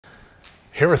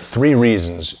Here are 3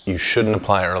 reasons you shouldn't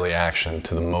apply early action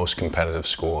to the most competitive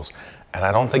schools. And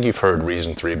I don't think you've heard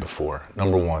reason 3 before.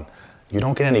 Number 1, you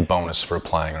don't get any bonus for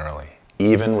applying early,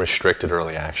 even restricted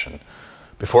early action.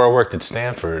 Before I worked at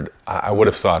Stanford, I would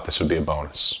have thought this would be a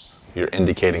bonus. You're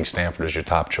indicating Stanford as your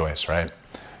top choice, right?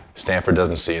 Stanford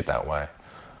doesn't see it that way.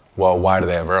 Well, why do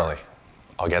they have early?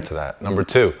 I'll get to that. Number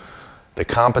 2, the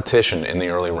competition in the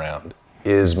early round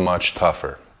is much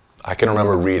tougher. I can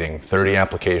remember reading 30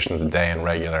 applications a day in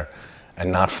regular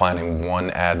and not finding one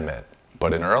admit.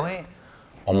 But in early,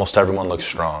 almost everyone looks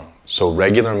strong. So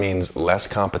regular means less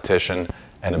competition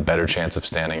and a better chance of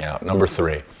standing out. Number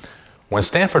 3, when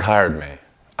Stanford hired me,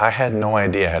 I had no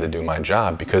idea how to do my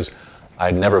job because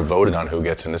I'd never voted on who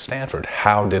gets into Stanford.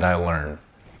 How did I learn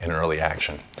in early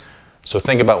action? So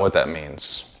think about what that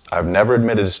means. I've never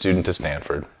admitted a student to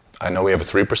Stanford. I know we have a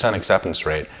 3% acceptance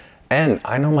rate. And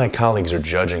I know my colleagues are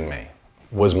judging me.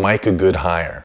 Was Mike a good hire?